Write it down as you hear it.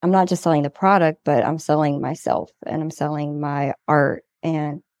I'm not just selling the product, but I'm selling myself and I'm selling my art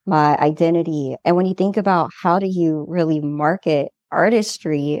and my identity. And when you think about how do you really market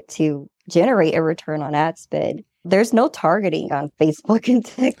artistry to generate a return on ad spend, there's no targeting on Facebook and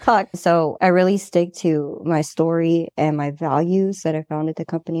TikTok. So I really stick to my story and my values that I founded the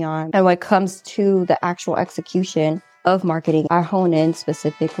company on. And when it comes to the actual execution of marketing, I hone in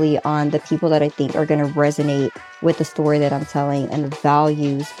specifically on the people that I think are going to resonate with the story that I'm telling and the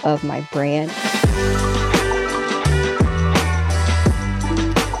values of my brand.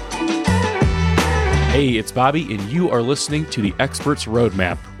 Hey, it's Bobby, and you are listening to The Expert's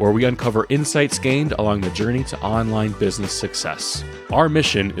Roadmap, where we uncover insights gained along the journey to online business success. Our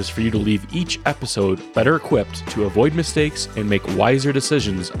mission is for you to leave each episode better equipped to avoid mistakes and make wiser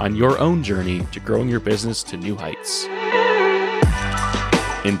decisions on your own journey to growing your business to new heights.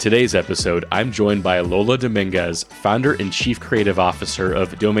 In today's episode, I'm joined by Lola Dominguez, founder and chief creative officer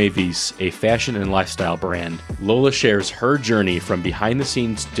of Dominguez, a fashion and lifestyle brand. Lola shares her journey from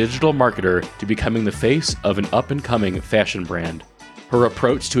behind-the-scenes digital marketer to becoming the face of an up-and-coming fashion brand. Her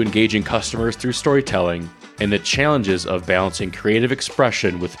approach to engaging customers through storytelling, and the challenges of balancing creative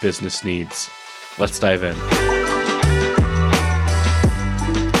expression with business needs. Let's dive in.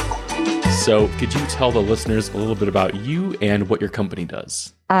 So could you tell the listeners a little bit about you and what your company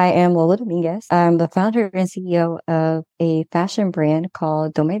does? I am Lola Dominguez. I'm the founder and CEO of a fashion brand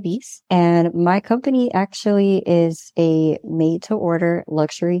called Dominguez. And my company actually is a made-to-order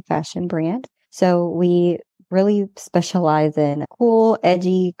luxury fashion brand. So we really specialize in cool,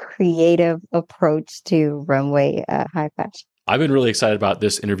 edgy, creative approach to runway high fashion. I've been really excited about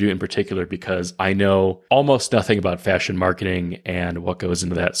this interview in particular because I know almost nothing about fashion marketing and what goes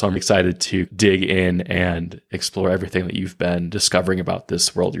into that. So I'm excited to dig in and explore everything that you've been discovering about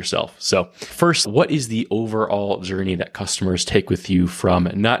this world yourself. So first, what is the overall journey that customers take with you from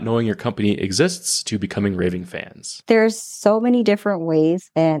not knowing your company exists to becoming raving fans? There's so many different ways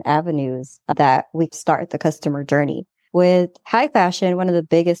and avenues that we start the customer journey. With high fashion, one of the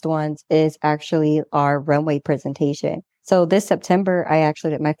biggest ones is actually our runway presentation. So this September, I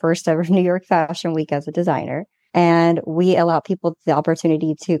actually did my first ever New York Fashion Week as a designer. And we allow people the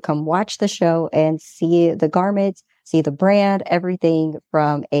opportunity to come watch the show and see the garments, see the brand, everything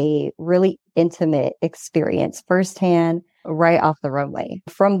from a really intimate experience firsthand, right off the runway.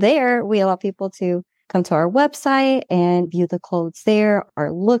 From there, we allow people to come to our website and view the clothes there, our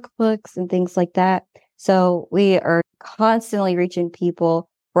lookbooks and things like that. So we are constantly reaching people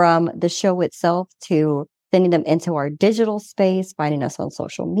from the show itself to sending them into our digital space, finding us on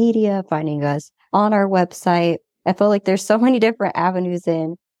social media, finding us on our website. I feel like there's so many different avenues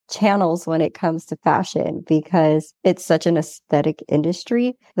and channels when it comes to fashion because it's such an aesthetic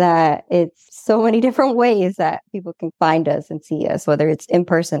industry that it's so many different ways that people can find us and see us, whether it's in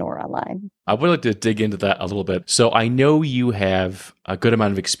person or online. I would like to dig into that a little bit. So I know you have a good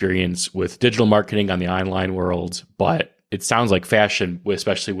amount of experience with digital marketing on the online world, but it sounds like fashion,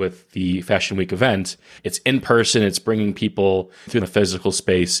 especially with the Fashion Week event, it's in person, it's bringing people through the physical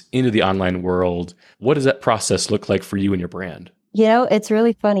space into the online world. What does that process look like for you and your brand? You know, it's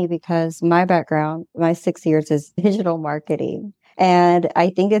really funny because my background, my 6 years is digital marketing. And I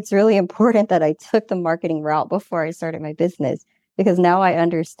think it's really important that I took the marketing route before I started my business, because now I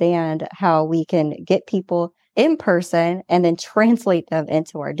understand how we can get people in person and then translate them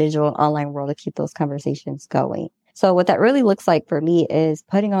into our digital online world to keep those conversations going. So what that really looks like for me is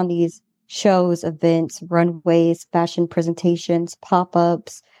putting on these shows, events, runways, fashion presentations,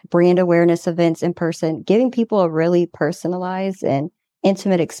 pop-ups, brand awareness events in person, giving people a really personalized and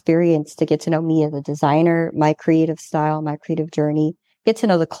intimate experience to get to know me as a designer, my creative style, my creative journey, get to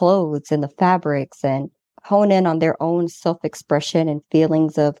know the clothes and the fabrics and hone in on their own self-expression and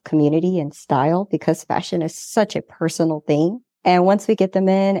feelings of community and style, because fashion is such a personal thing. And once we get them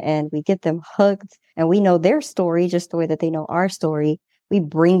in and we get them hooked and we know their story just the way that they know our story, we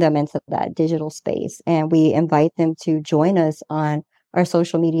bring them into that digital space and we invite them to join us on our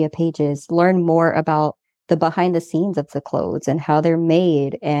social media pages, learn more about the behind the scenes of the clothes and how they're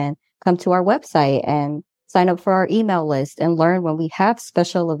made, and come to our website and sign up for our email list and learn when we have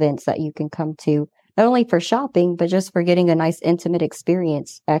special events that you can come to, not only for shopping, but just for getting a nice intimate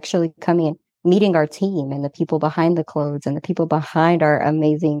experience, actually coming in, meeting our team and the people behind the clothes and the people behind our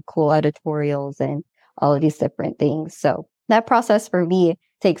amazing, cool editorials and all of these different things. So that process for me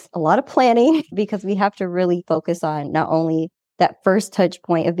takes a lot of planning because we have to really focus on not only that first touch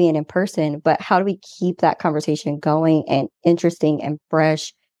point of being in person, but how do we keep that conversation going and interesting and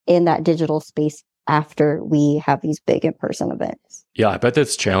fresh in that digital space after we have these big in-person events? Yeah, I bet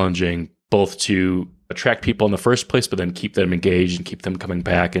that's challenging both to attract people in the first place, but then keep them engaged and keep them coming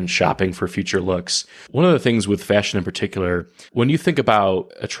back and shopping for future looks. One of the things with fashion in particular, when you think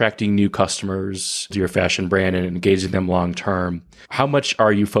about attracting new customers to your fashion brand and engaging them long term, how much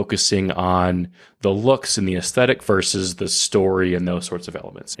are you focusing on the looks and the aesthetic versus the story and those sorts of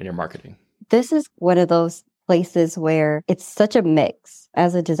elements in your marketing? This is one of those places where it's such a mix.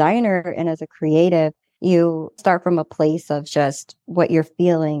 As a designer and as a creative, you start from a place of just what you're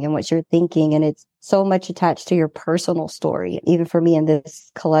feeling and what you're thinking. And it's so much attached to your personal story. Even for me in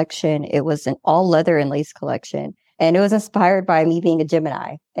this collection, it was an all leather and lace collection. And it was inspired by me being a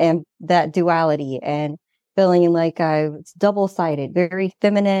Gemini and that duality and feeling like I was double-sided, very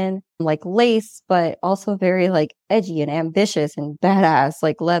feminine, like lace, but also very like edgy and ambitious and badass,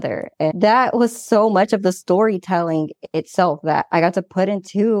 like leather. And that was so much of the storytelling itself that I got to put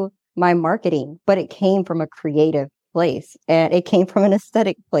into my marketing, but it came from a creative place and it came from an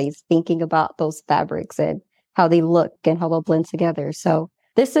aesthetic place, thinking about those fabrics and how they look and how they'll blend together. So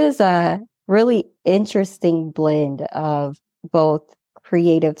this is a really interesting blend of both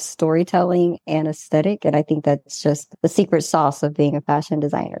creative storytelling and aesthetic. And I think that's just the secret sauce of being a fashion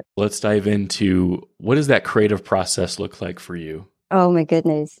designer. Let's dive into, what does that creative process look like for you? Oh my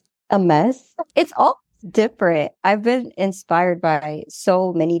goodness. A mess. It's all different. I've been inspired by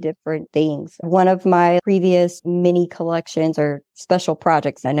so many different things. One of my previous mini collections or special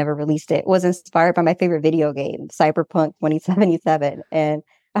projects, I never released it, was inspired by my favorite video game, Cyberpunk 2077. And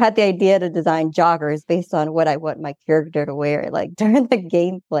I had the idea to design joggers based on what I want my character to wear, like during the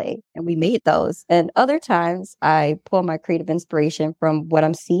gameplay. And we made those. And other times I pull my creative inspiration from what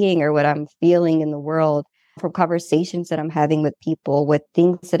I'm seeing or what I'm feeling in the world, from conversations that I'm having with people, with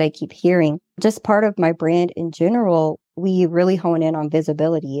things that I keep hearing. Just part of my brand in general, we really hone in on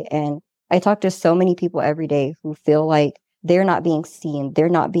visibility. And I talk to so many people every day who feel like they're not being seen, they're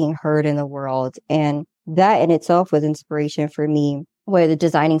not being heard in the world. And that in itself was inspiration for me with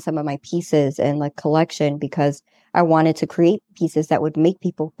designing some of my pieces and like collection, because I wanted to create pieces that would make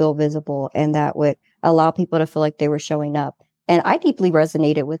people feel visible and that would allow people to feel like they were showing up. And I deeply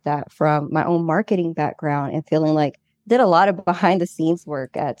resonated with that from my own marketing background and feeling like did a lot of behind the scenes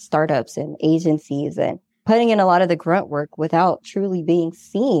work at startups and agencies and putting in a lot of the grunt work without truly being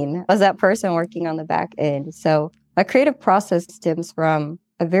seen as that person working on the back end. So my creative process stems from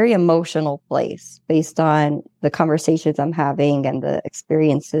a very emotional place based on the conversations I'm having and the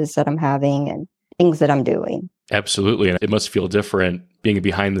experiences that I'm having and things that I'm doing. Absolutely. And it must feel different being a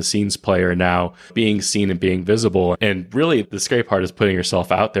behind the scenes player now, being seen and being visible. And really the scary part is putting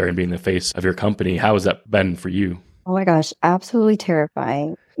yourself out there and being the face of your company. How has that been for you? Oh my gosh, absolutely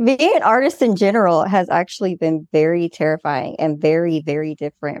terrifying. Being an artist in general has actually been very terrifying and very, very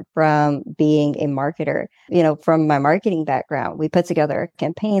different from being a marketer. You know, from my marketing background, we put together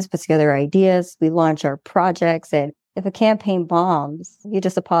campaigns, put together ideas, we launch our projects. And if a campaign bombs, you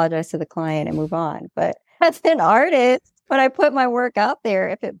just apologize to the client and move on. But as an artist, when I put my work out there,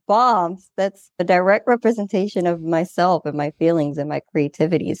 if it bombs, that's a direct representation of myself and my feelings and my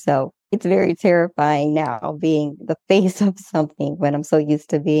creativity. So it's very terrifying now being the face of something when I'm so used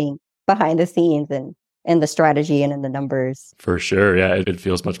to being behind the scenes and the strategy and in the numbers. For sure. Yeah. It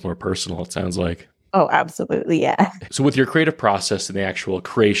feels much more personal, it sounds like. Oh, absolutely. Yeah. So with your creative process and the actual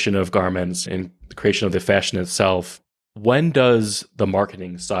creation of garments and the creation of the fashion itself, when does the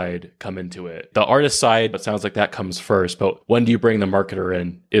marketing side come into it? The artist side, it sounds like that comes first, but when do you bring the marketer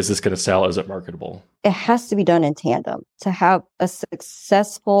in? Is this going to sell? Is it marketable? It has to be done in tandem. To have a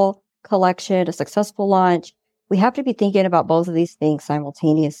successful collection, a successful launch, we have to be thinking about both of these things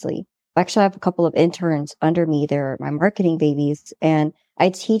simultaneously. Actually, I have a couple of interns under me. They're my marketing babies, and I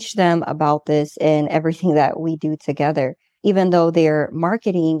teach them about this and everything that we do together. Even though they're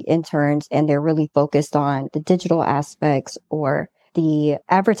marketing interns and they're really focused on the digital aspects or the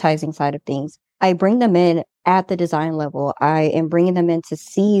advertising side of things, I bring them in at the design level. I am bringing them in to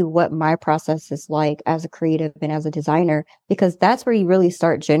see what my process is like as a creative and as a designer, because that's where you really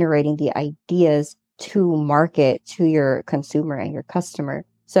start generating the ideas to market to your consumer and your customer.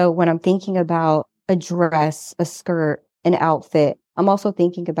 So when I'm thinking about a dress, a skirt, an outfit, I'm also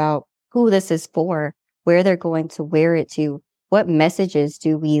thinking about who this is for, where they're going to wear it to, what messages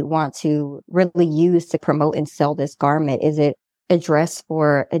do we want to really use to promote and sell this garment? Is it a dress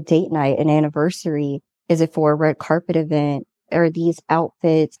for a date night, an anniversary? Is it for a red carpet event? Are these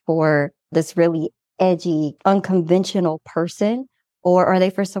outfits for this really edgy, unconventional person? Or are they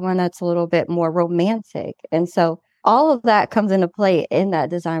for someone that's a little bit more romantic? And so all of that comes into play in that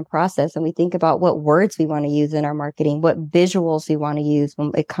design process. And we think about what words we want to use in our marketing, what visuals we want to use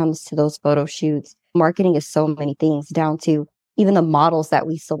when it comes to those photo shoots. Marketing is so many things, down to even the models that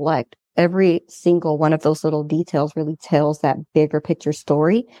we select. every single one of those little details really tells that bigger picture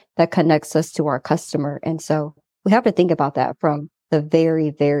story that connects us to our customer. And so we have to think about that from the very,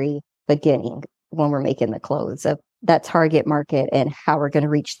 very beginning when we're making the clothes of that target market and how we're going to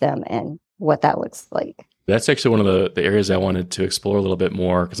reach them and what that looks like. That's actually one of the areas I wanted to explore a little bit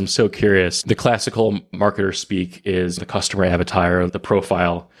more because I'm so curious. The classical marketer speak is the customer avatar, the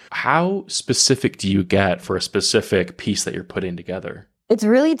profile. How specific do you get for a specific piece that you're putting together? It's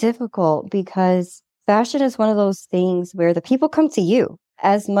really difficult because fashion is one of those things where the people come to you.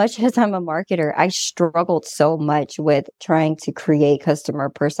 As much as I'm a marketer, I struggled so much with trying to create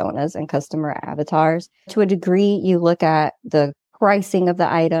customer personas and customer avatars. To a degree, you look at the pricing of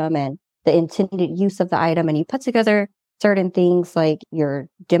the item and the intended use of the item, and you put together certain things like your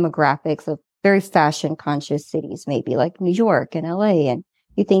demographics of very fashion conscious cities, maybe like New York and LA. And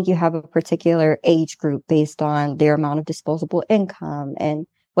you think you have a particular age group based on their amount of disposable income and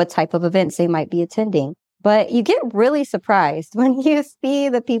what type of events they might be attending. But you get really surprised when you see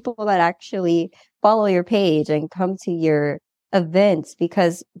the people that actually follow your page and come to your events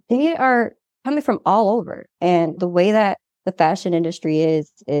because they are coming from all over. And the way that the fashion industry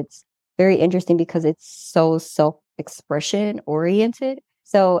is, it's very interesting because it's so self-expression oriented.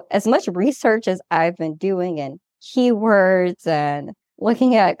 So as much research as I've been doing and keywords and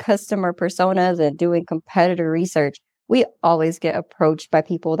looking at customer personas and doing competitor research, we always get approached by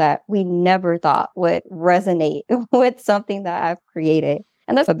people that we never thought would resonate with something that I've created.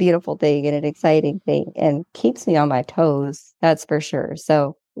 And that's a beautiful thing and an exciting thing and keeps me on my toes. That's for sure.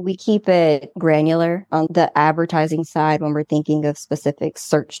 So we keep it granular on the advertising side when we're thinking of specific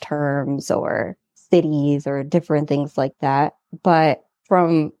search terms or cities or different things like that. But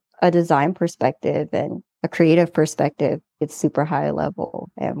from a design perspective and a creative perspective, it's super high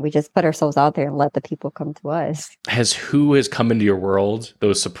level. And we just put ourselves out there and let the people come to us. Who has come into your world,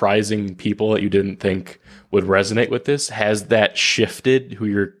 those surprising people that you didn't think would resonate with this? Has that shifted who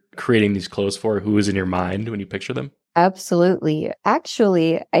you're creating these clothes for? Who is in your mind when you picture them? Absolutely.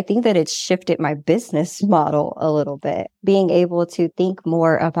 Actually, I think that it's shifted my business model a little bit, being able to think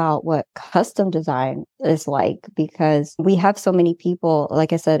more about what custom design is like, because we have so many people,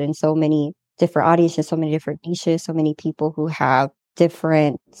 like I said, in so many different audiences, so many different niches, so many people who have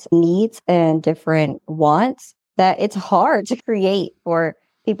different needs and different wants that it's hard to create for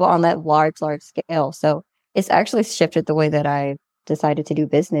people on that large scale. So it's actually shifted the way that I decided to do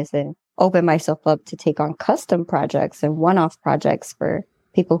business and open myself up to take on custom projects and one-off projects for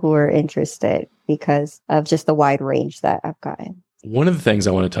people who are interested because of just the wide range that I've gotten. One of the things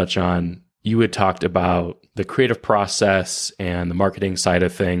I want to touch on, you had talked about the creative process and the marketing side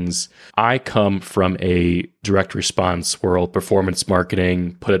of things. I come from a direct response world, performance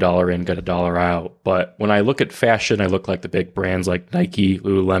marketing, put $1 in, get $1 out. But when I look at fashion, I look like the big brands like Nike,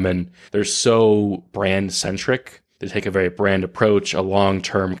 Lululemon. They're so brand centric. They take a very brand approach, a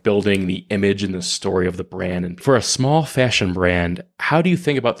long-term building the image and the story of the brand. And for a small fashion brand, how do you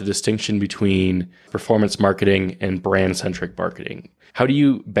think about the distinction between performance marketing and brand-centric marketing? How do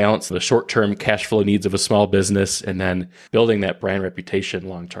you balance the short-term cash flow needs of a small business and then building that brand reputation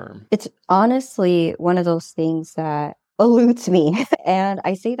long-term? It's honestly one of those things that eludes me. And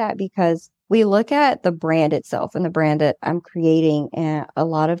I say that because we look at the brand itself and the brand that I'm creating, and a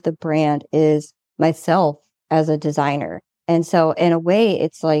lot of the brand is myself as a designer. And so in a way,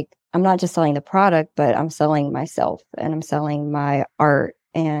 it's like, I'm not just selling the product, but I'm selling myself and I'm selling my art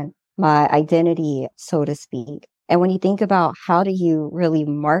and my identity, so to speak. And when you think about how do you really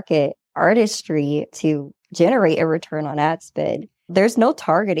market artistry to generate a return on ad spend, there's no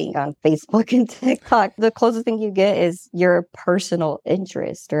targeting on Facebook and TikTok. The closest thing you get is your personal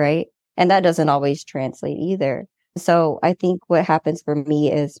interest, right? And that doesn't always translate either. So I think what happens for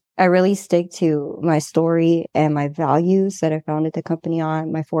me is I really stick to my story and my values that I founded the company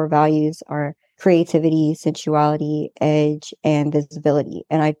on. My 4 values are creativity, sensuality, edge, and visibility.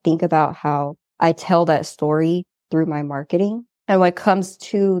 And I think about how I tell that story through my marketing. And when it comes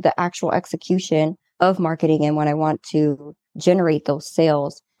to the actual execution of marketing and when I want to generate those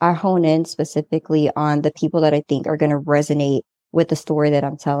sales, I hone in specifically on the people that I think are going to resonate with the story that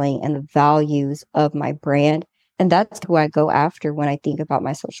I'm telling and the values of my brand. And that's who I go after when I think about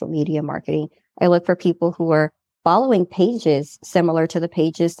my social media marketing. I look for people who are following pages similar to the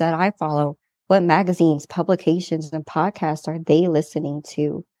pages that I follow. What magazines, publications, and podcasts are they listening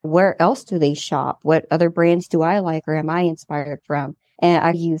to? Where else do they shop? What other brands do I like or am I inspired from? And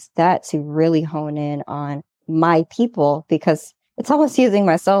I use that to really hone in on my people because it's almost using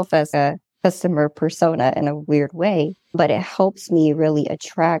myself as a customer persona in a weird way, but it helps me really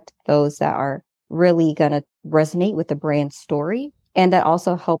attract those that are really going to resonate with the brand story And that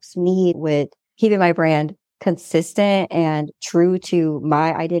also helps me with keeping my brand consistent and true to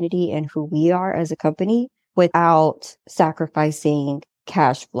my identity and who we are as a company without sacrificing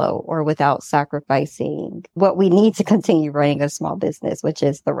cash flow or without sacrificing what we need to continue running a small business, which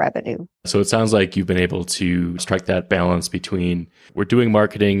is the revenue. So it sounds like you've been able to strike that balance between we're doing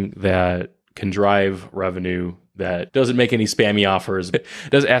marketing that can drive revenue, that doesn't make any spammy offers,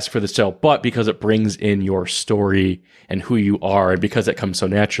 doesn't ask for the sale, but because it brings in your story and who you are, and because it comes so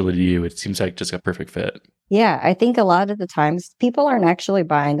naturally to you, it seems like just a perfect fit. Yeah, I think a lot of the times people aren't actually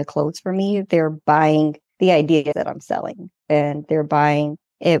buying the clothes for me. They're buying the idea that I'm selling, and they're buying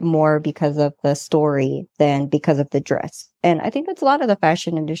it more because of the story than because of the dress. And I think that's a lot of the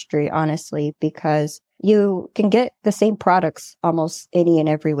fashion industry, honestly, because you can get the same products almost any and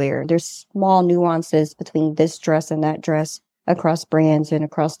everywhere. There's small nuances between this dress and that dress across brands and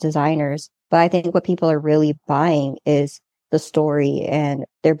across designers. But I think what people are really buying is the story, and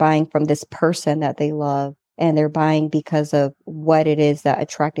they're buying from this person that they love, and they're buying because of what it is that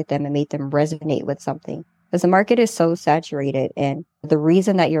attracted them and made them resonate with something. Because the market is so saturated, and the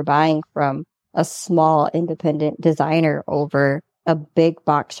reason that you're buying from a small independent designer over a big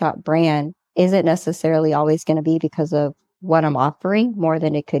box shop brand isn't necessarily always going to be because of what I'm offering more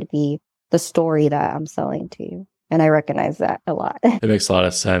than it could be the story that I'm selling to you. And I recognize that a lot. It makes a lot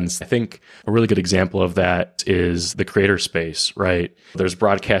of sense. I think a really good example of that is the creator space, right? There's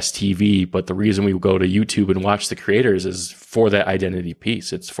broadcast TV, but the reason we go to YouTube and watch the creators is for that identity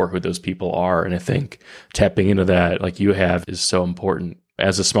piece. It's for who those people are. And I think tapping into that, like you have, is so important.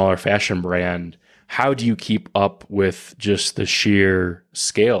 As a smaller fashion brand, how do you keep up with just the sheer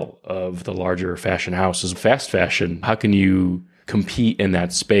scale of the larger fashion houses? Fast fashion, how can you compete in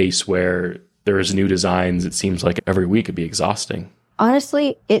that space where there's new designs? It seems like every week it'd be exhausting.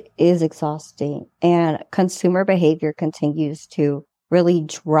 Honestly, it is exhausting. And consumer behavior continues to really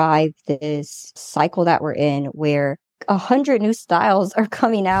drive this cycle that we're in where 100 new styles are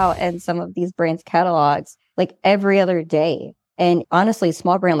coming out in some of these brands' catalogs like every other day. And honestly, a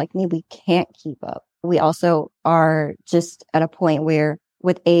small brand like me, we can't keep up. We also are just at a point where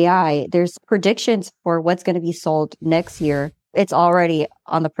with AI, there's predictions for what's going to be sold next year. It's already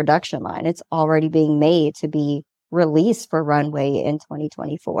on the production line. It's already being made to be released for runway in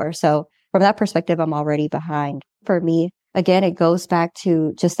 2024. So from that perspective, I'm already behind. For me, again, it goes back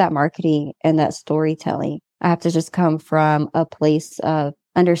to just that marketing and that storytelling. I have to just come from a place of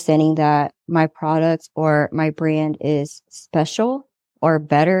understanding that my product or my brand is special or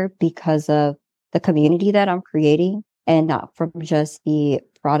better because of the community that I'm creating and not from just the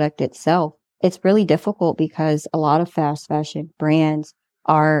product itself. It's really difficult because a lot of fast fashion brands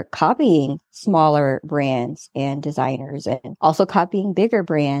are copying smaller brands and designers and also copying bigger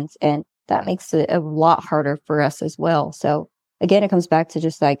brands. And that makes it a lot harder for us as well. So again, it comes back to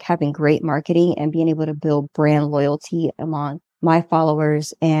just like having great marketing and being able to build brand loyalty among my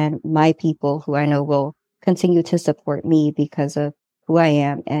followers and my people who I know will continue to support me because of who I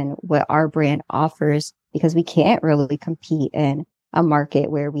am and what our brand offers, because we can't really compete in a market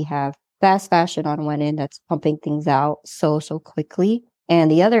where we have fast fashion on one end that's pumping things out so quickly,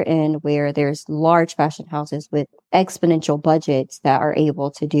 and the other end where there's large fashion houses with exponential budgets that are able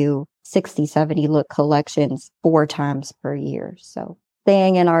to do 60, 70 look collections 4 times per year. So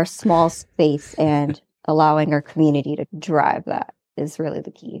staying in our small space and allowing our community to drive that is really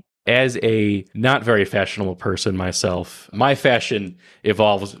the key. As a not very fashionable person myself, my fashion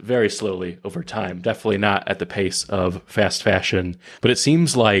evolves very slowly over time, definitely not at the pace of fast fashion. But it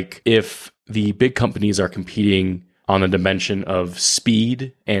seems like if the big companies are competing on the dimension of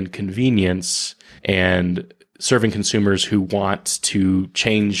speed and convenience and serving consumers who want to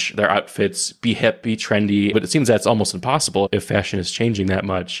change their outfits, be hip, be trendy, but it seems that's almost impossible if fashion is changing that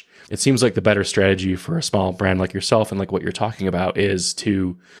much. It seems like the better strategy for a small brand like yourself and like what you're talking about is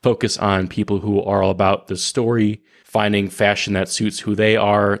to focus on people who are all about the story, finding fashion that suits who they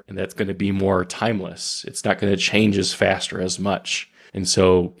are, and that's going to be more timeless. It's not going to change as fast or as much. And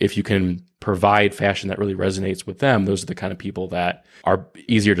so if you can provide fashion that really resonates with them, those are the kind of people that are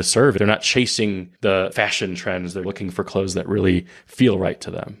easier to serve. They're not chasing the fashion trends. They're looking for clothes that really feel right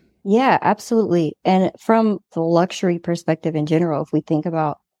to them. Yeah, absolutely. And from the luxury perspective in general, if we think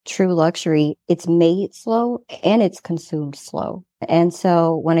about true luxury, it's made slow and it's consumed slow. And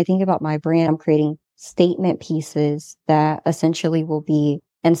so when I think about my brand, I'm creating statement pieces that essentially will be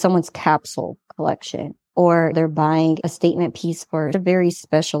in someone's capsule collection, or they're buying a statement piece for a very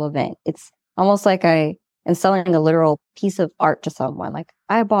special event. It's almost like I am selling a literal piece of art to someone. Like,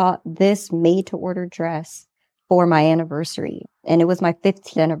 I bought this made to order dress for my anniversary, and it was my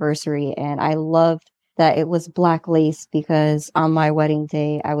 15th anniversary, and I loved that it was black lace because on my wedding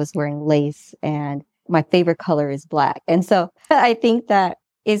day, I was wearing lace and my favorite color is black. And so I think that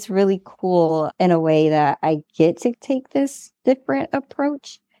it's really cool in a way that I get to take this different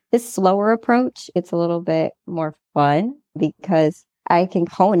approach, this slower approach. It's a little bit more fun because I can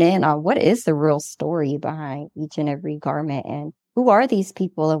hone in on what is the real story behind each and every garment and who are these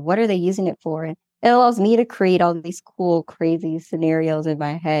people and what are they using it for? And it allows me to create all these cool, crazy scenarios in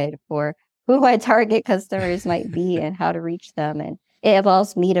my head for who my target customers might be and how to reach them. And it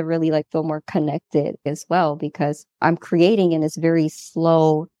allows me to really like feel more connected as well because I'm creating in this very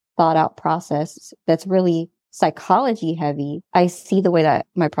slow, thought out process that's really psychology heavy. I see the way that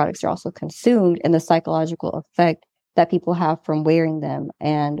my products are also consumed and the psychological effect that people have from wearing them.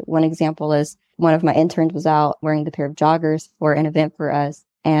 And one example is one of my interns was out wearing the pair of joggers for an event for us.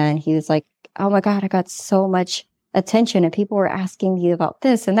 And he was like, oh my God, I got so much attention and people were asking me about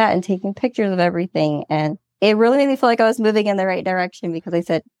this and that and taking pictures of everything. And it really made me feel like I was moving in the right direction because I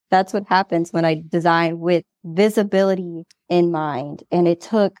said, that's what happens when I design with visibility in mind. And it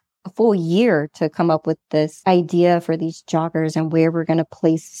took a full year to come up with this idea for these joggers and where we're going to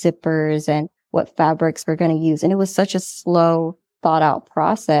place zippers and what fabrics we're going to use. And it was such a slow, thought out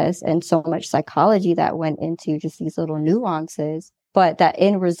process and so much psychology that went into just these little nuances. But that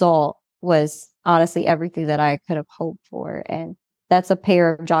end result was honestly everything that I could have hoped for. And that's a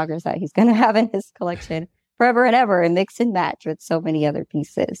pair of joggers that he's going to have in his collection forever and ever and mix and match with so many other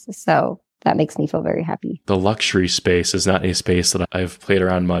pieces. So that makes me feel very happy. The luxury space is not a space that I've played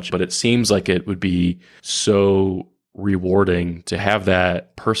around much, but it seems like it would be so rewarding to have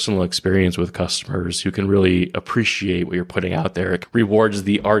that personal experience with customers who can really appreciate what you're putting out there. It rewards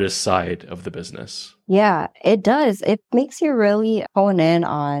the artist side of the business. Yeah, it does. It makes you really hone in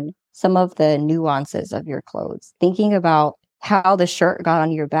on some of the nuances of your clothes. Thinking about how the shirt got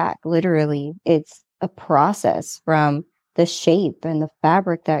on your back, literally, it's a process from the shape and the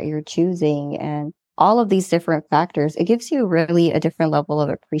fabric that you're choosing and all of these different factors. It gives you really a different level of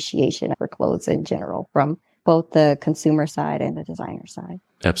appreciation for clothes in general from both the consumer side and the designer side.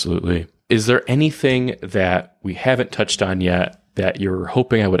 Absolutely. Is there anything that we haven't touched on yet that you're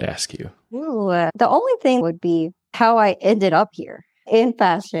hoping I would ask you? The only thing would be how I ended up here in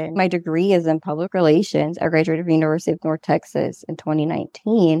fashion. My degree is in public relations. I graduated from the University of North Texas in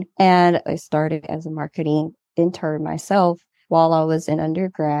 2019, and I started as a marketing intern myself while I was in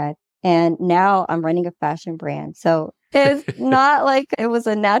undergrad. And now I'm running a fashion brand. So it's not like it was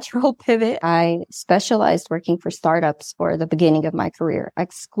a natural pivot. I specialized working for startups for the beginning of my career. I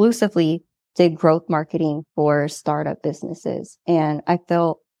exclusively did growth marketing for startup businesses. And I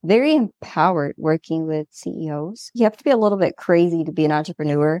felt very empowered working with CEOs. You have to be a little bit crazy to be an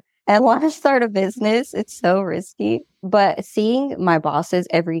entrepreneur and want to start a business. It's so risky. But seeing my bosses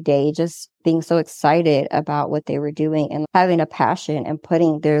every day just being so excited about what they were doing and having a passion and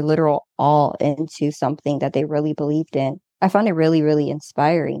putting their literal all into something that they really believed in, I found it really, really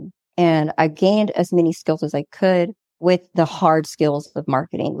inspiring. And I gained as many skills as I could with the hard skills of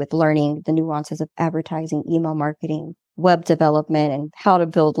marketing, with learning the nuances of advertising, email marketing, web development, and how to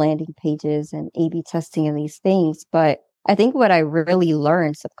build landing pages and A/B testing and these things. But I think what I really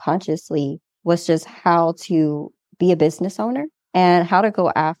learned subconsciously was just how to be a business owner and how to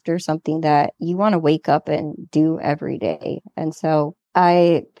go after something that you want to wake up and do every day. And so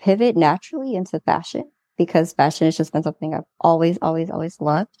I pivot naturally into fashion because fashion has just been something I've always, always, always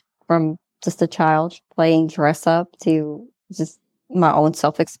loved from just a child playing dress up to just my own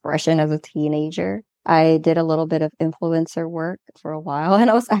self-expression as a teenager. I did a little bit of influencer work for a while and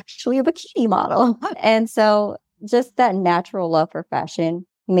I was actually a bikini model. And so just that natural love for fashion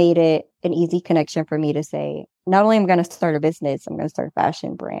made it an easy connection for me to say, not only am I going to start a business, I'm going to start a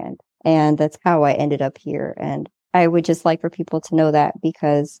fashion brand. And that's how I ended up here. And I would just like for people to know that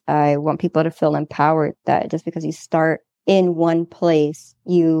because I want people to feel empowered that just because you start in one place,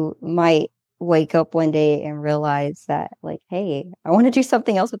 you might wake up one day and realize that like, hey, I want to do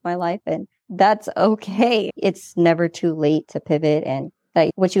something else with my life. And that's okay. It's never too late to pivot, and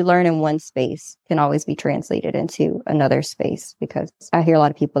that what you learn in one space can always be translated into another space, because I hear a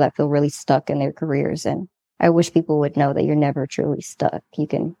lot of people that feel really stuck in their careers. And I wish people would know that you're never truly stuck. You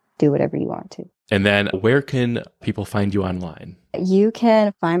can do whatever you want to. And then where can people find you online? You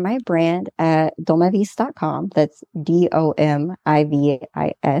can find my brand at domivis.com. That's DOMIVIS.com.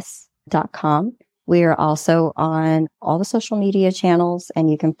 We are also on all the social media channels, and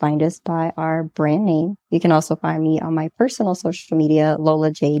you can find us by our brand name. You can also find me on my personal social media,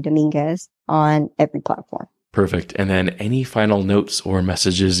 Lola J. Dominguez, on every platform. Perfect. And then any final notes or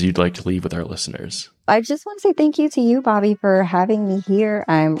messages you'd like to leave with our listeners? I just want to say thank you to you, Bobby, for having me here.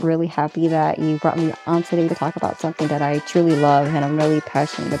 I'm really happy that you brought me on today to talk about something that I truly love and I'm really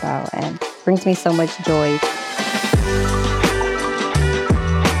passionate about and brings me so much joy.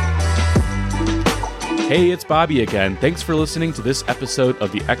 Hey, it's Bobby again. Thanks for listening to this episode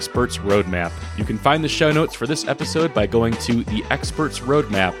of The Experts Roadmap. You can find the show notes for this episode by going to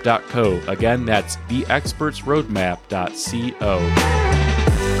theexpertsroadmap.co. Again, that's theexpertsroadmap.co.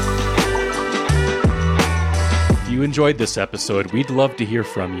 If you enjoyed this episode, we'd love to hear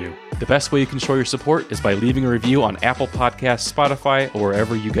from you. The best way you can show your support is by leaving a review on Apple Podcasts, Spotify, or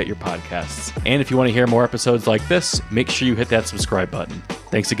wherever you get your podcasts. And if you want to hear more episodes like this, make sure you hit that subscribe button.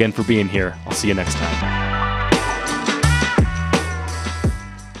 Thanks again for being here. I'll see you next time.